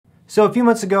So a few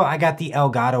months ago, I got the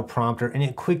Elgato Prompter and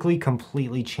it quickly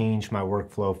completely changed my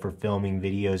workflow for filming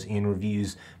videos and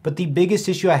reviews. But the biggest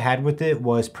issue I had with it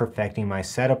was perfecting my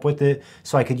setup with it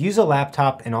so I could use a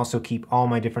laptop and also keep all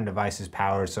my different devices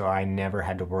powered so I never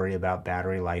had to worry about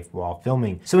battery life while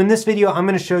filming. So in this video, I'm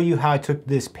gonna show you how I took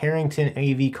this Parrington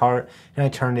AV cart and I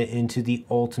turned it into the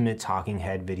ultimate talking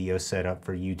head video setup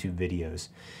for YouTube videos.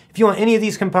 If you want any of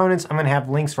these components, I'm gonna have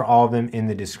links for all of them in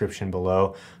the description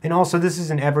below. And also, this is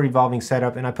an ever-evolving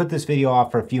setup, and I put this video off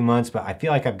for a few months, but I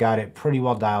feel like I've got it pretty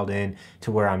well dialed in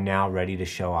to where I'm now ready to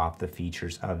show off the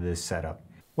features of this setup.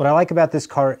 What I like about this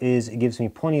cart is it gives me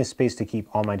plenty of space to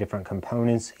keep all my different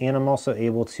components, and I'm also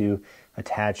able to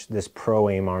attach this Pro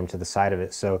Aim arm to the side of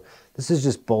it. So this is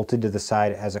just bolted to the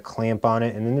side, it has a clamp on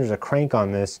it, and then there's a crank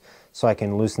on this so I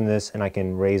can loosen this and I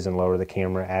can raise and lower the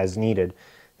camera as needed.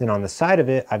 Then on the side of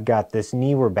it, I've got this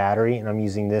Neewer battery and I'm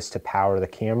using this to power the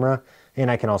camera,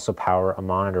 and I can also power a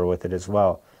monitor with it as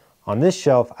well. On this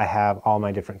shelf, I have all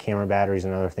my different camera batteries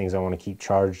and other things I want to keep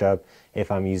charged up if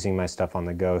I'm using my stuff on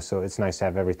the go, so it's nice to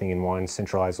have everything in one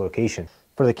centralized location.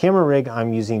 For the camera rig,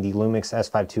 I'm using the Lumix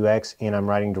S52X and I'm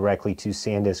writing directly to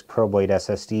SanDisk ProBlade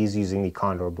SSDs using the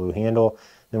Condor Blue handle.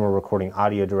 Then we're recording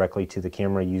audio directly to the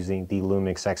camera using the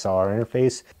Lumix XLR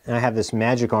interface. And I have this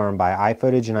Magic Arm by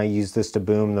iFootage and I use this to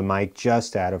boom the mic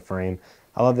just out of frame.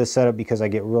 I love this setup because I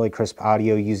get really crisp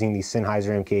audio using the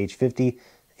Sennheiser MKH50,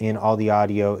 and all the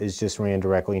audio is just ran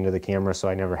directly into the camera, so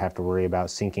I never have to worry about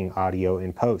syncing audio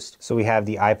in post. So we have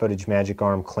the iFootage Magic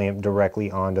Arm clamped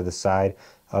directly onto the side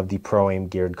of the Pro Aim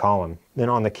geared column. Then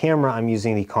on the camera, I'm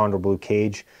using the Condor Blue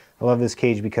cage. I love this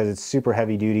cage because it's super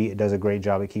heavy duty. It does a great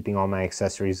job at keeping all my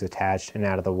accessories attached and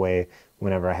out of the way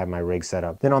whenever I have my rig set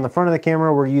up. Then on the front of the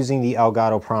camera, we're using the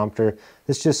Elgato Prompter.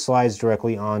 This just slides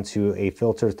directly onto a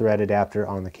filter thread adapter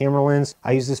on the camera lens.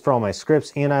 I use this for all my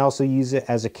scripts, and I also use it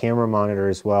as a camera monitor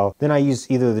as well. Then I use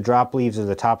either the drop leaves or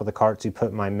the top of the cart to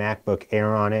put my MacBook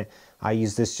Air on it. I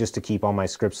use this just to keep all my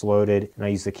scripts loaded, and I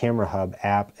use the Camera Hub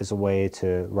app as a way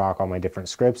to rock all my different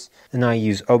scripts. And I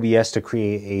use OBS to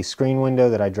create a screen window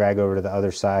that I drag over to the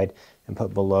other side and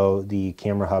put below the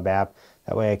Camera Hub app.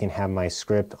 That way I can have my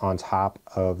script on top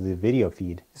of the video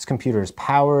feed. This computer is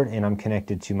powered and I'm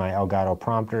connected to my Elgato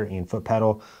Prompter and foot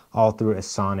pedal all through a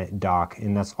Sonnet dock,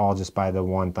 and that's all just by the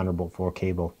one Thunderbolt 4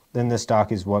 cable. Then this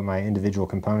dock is what my individual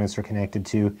components are connected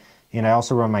to, and I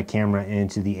also run my camera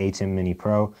into the ATEM Mini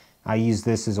Pro. I use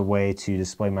this as a way to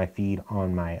display my feed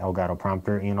on my Elgato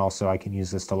Prompter, and also I can use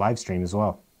this to live stream as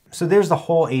well. So there's the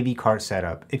whole AV cart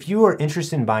setup. If you are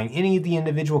interested in buying any of the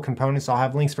individual components, I'll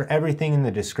have links for everything in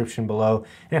the description below.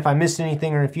 And if I missed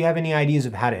anything, or if you have any ideas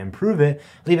of how to improve it,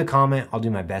 leave a comment. I'll do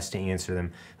my best to answer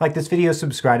them. Like this video,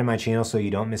 subscribe to my channel so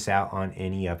you don't miss out on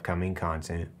any upcoming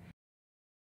content.